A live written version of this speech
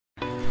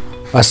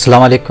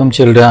Assalamu alaikum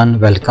children,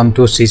 welcome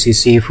to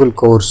CCC full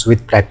course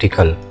with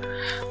practical.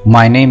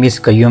 My name is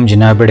Qayyum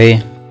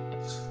Jinabade.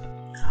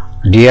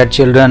 Dear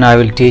children, I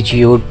will teach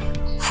you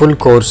full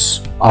course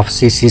of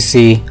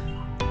CCC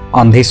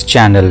on this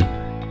channel.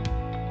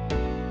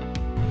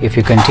 If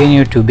you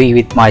continue to be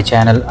with my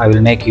channel, I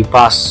will make you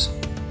pass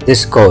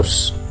this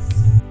course.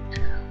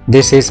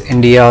 This is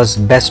India's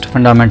best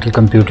fundamental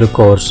computer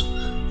course.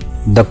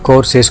 The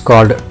course is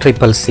called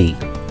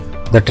CCC.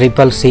 The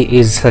CCC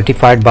is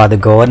certified by the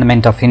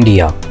Government of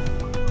India.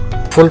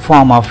 Full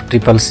form of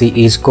CCC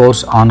is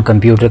Course on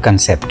Computer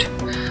Concept.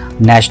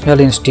 National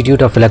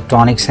Institute of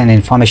Electronics and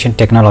Information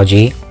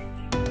Technology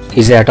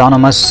is an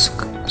autonomous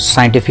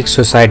scientific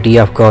society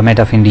of Government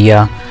of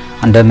India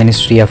under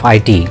Ministry of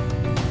IT.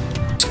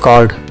 It's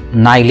called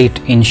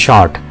nielit in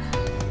short.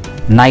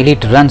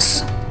 Nielit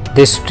runs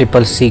this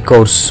CCC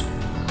course.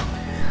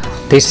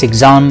 This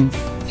exam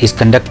is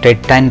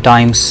conducted 10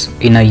 times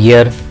in a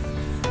year.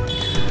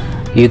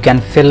 You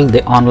can fill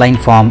the online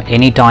form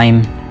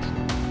anytime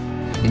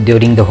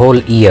during the whole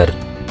year.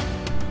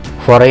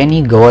 For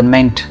any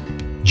government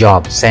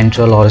job,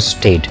 central or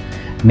state,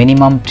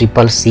 minimum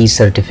CCC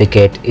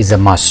certificate is a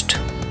must.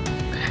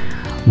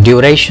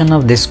 Duration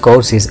of this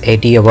course is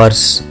 80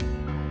 hours,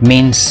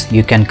 means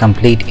you can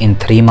complete in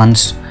 3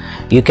 months.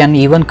 You can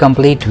even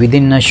complete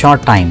within a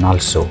short time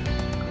also.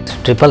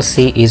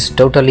 CCC is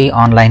totally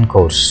online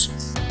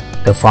course.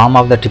 The form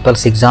of the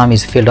CCC exam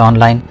is filled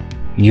online.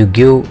 You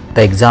give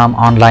the exam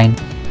online.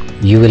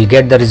 You will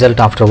get the result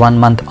after 1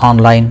 month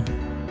online.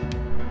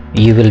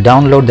 You will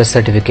download the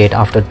certificate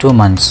after 2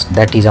 months,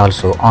 that is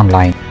also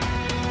online.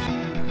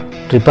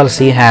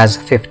 CCC has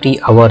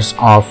 50 hours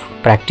of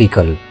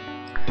practical.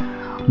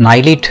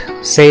 nielit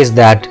says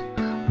that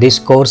this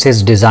course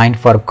is designed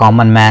for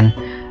common man,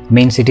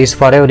 means it is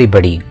for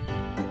everybody.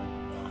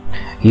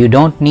 You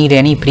don't need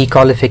any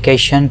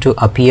pre-qualification to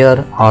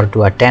appear or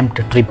to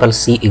attempt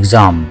CCC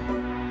exam.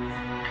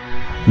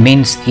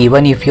 Means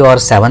even if you are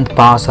 7th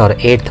pass or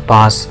 8th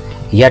pass,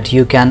 yet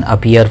you can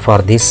appear for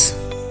this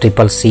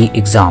CCC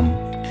exam.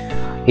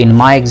 In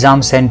my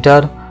exam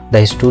center,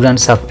 the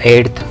students of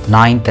 8th,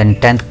 9th and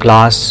 10th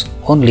class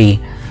only,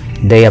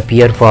 they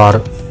appear for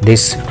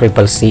this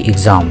CCC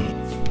exam.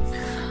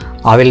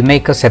 I will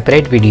make a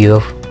separate video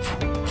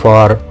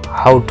for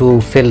how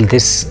to fill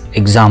this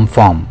exam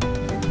form.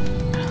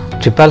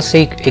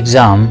 CCC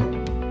exam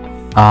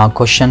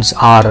questions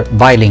are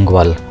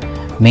bilingual,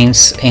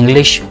 means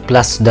English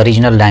plus the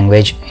regional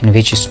language in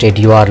which state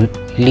you are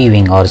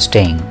living or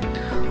staying.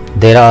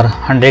 There are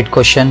 100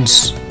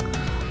 questions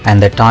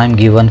and the time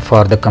given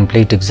for the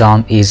complete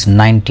exam is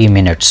 90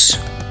 minutes.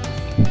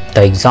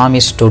 The exam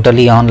is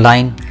totally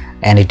online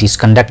and it is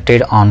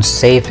conducted on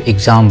Safe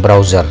Exam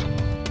browser.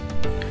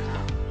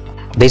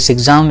 This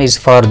exam is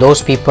for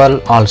those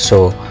people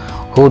also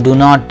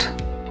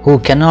who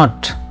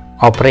cannot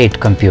operate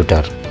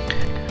computer.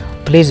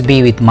 Please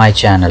be with my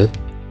channel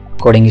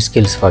Coding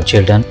Skills for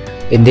Children.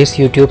 In this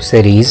YouTube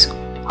series,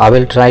 I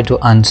will try to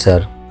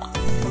answer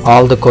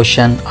all the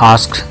questions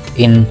asked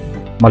in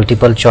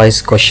multiple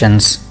choice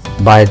questions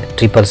by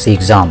the CCC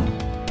exam.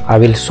 I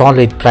will solve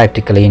it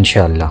practically,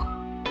 inshallah.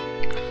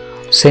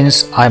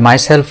 Since I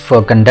myself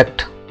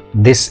conduct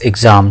this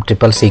exam,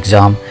 CCC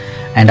exam,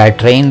 and I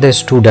train the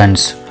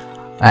students,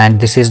 and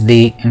this is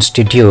the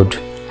institute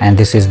and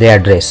this is the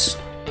address.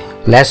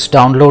 Let's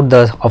download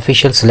the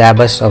official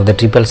syllabus of the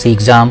CCC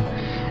exam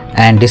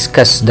and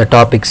discuss the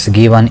topics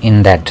given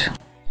in that.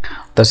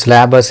 The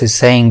syllabus is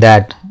saying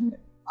that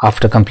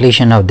after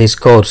completion of this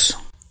course,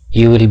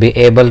 you will be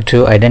able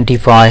to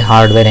identify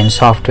hardware and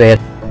software.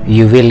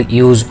 You will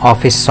use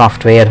office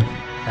software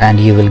and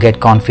you will get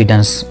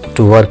confidence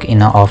to work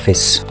in an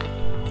office.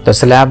 The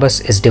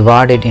syllabus is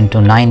divided into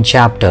 9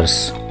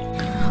 chapters.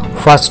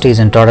 First is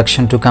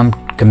Introduction to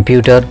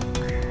Computer,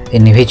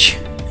 in which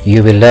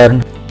you will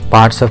learn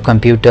parts of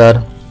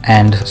computer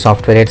and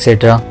software,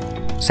 etc.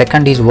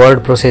 Second is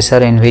Word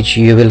Processor, in which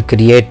you will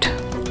create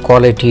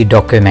quality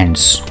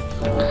documents.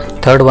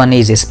 Third one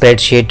is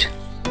Spreadsheet.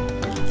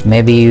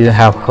 Maybe you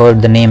have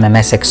heard the name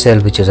MS Excel,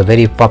 which is a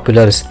very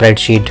popular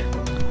spreadsheet.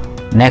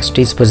 Next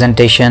is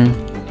Presentation.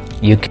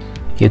 You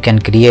can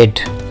create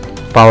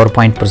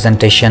PowerPoint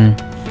presentation.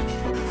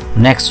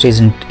 Next is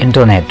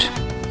Internet.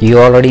 You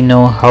already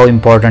know how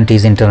important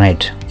is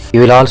Internet.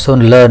 You will also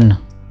learn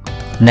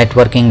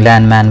networking,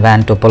 LAN, MAN,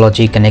 WAN,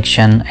 topology,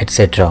 connection,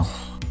 etc.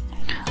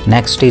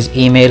 Next is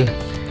Email.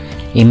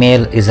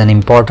 Email is an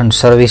important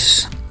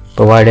service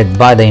provided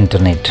by the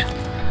Internet.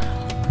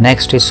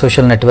 Next is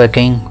Social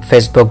Networking,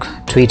 Facebook,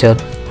 Twitter,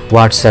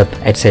 WhatsApp,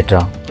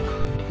 etc.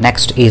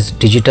 Next is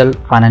Digital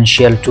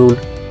Financial Tool,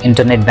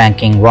 Internet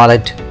Banking,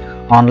 Wallet,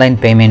 Online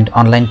Payment,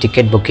 Online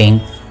Ticket Booking,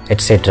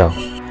 etc.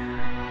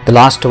 The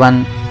last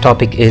one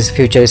topic is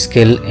Future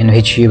Skill, in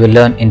which you will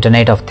learn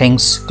Internet of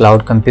Things,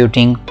 Cloud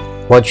Computing,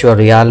 Virtual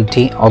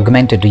Reality,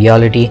 Augmented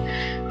Reality,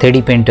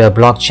 3D printer,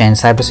 blockchain,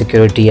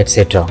 cybersecurity,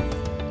 etc.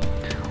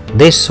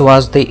 This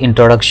was the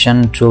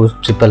introduction to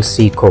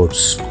CCC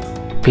course.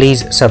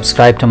 Please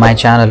subscribe to my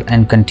channel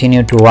and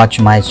continue to watch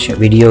my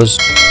videos.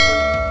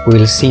 We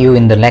will see you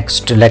in the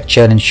next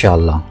lecture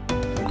inshallah.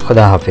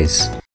 Khuda Hafiz.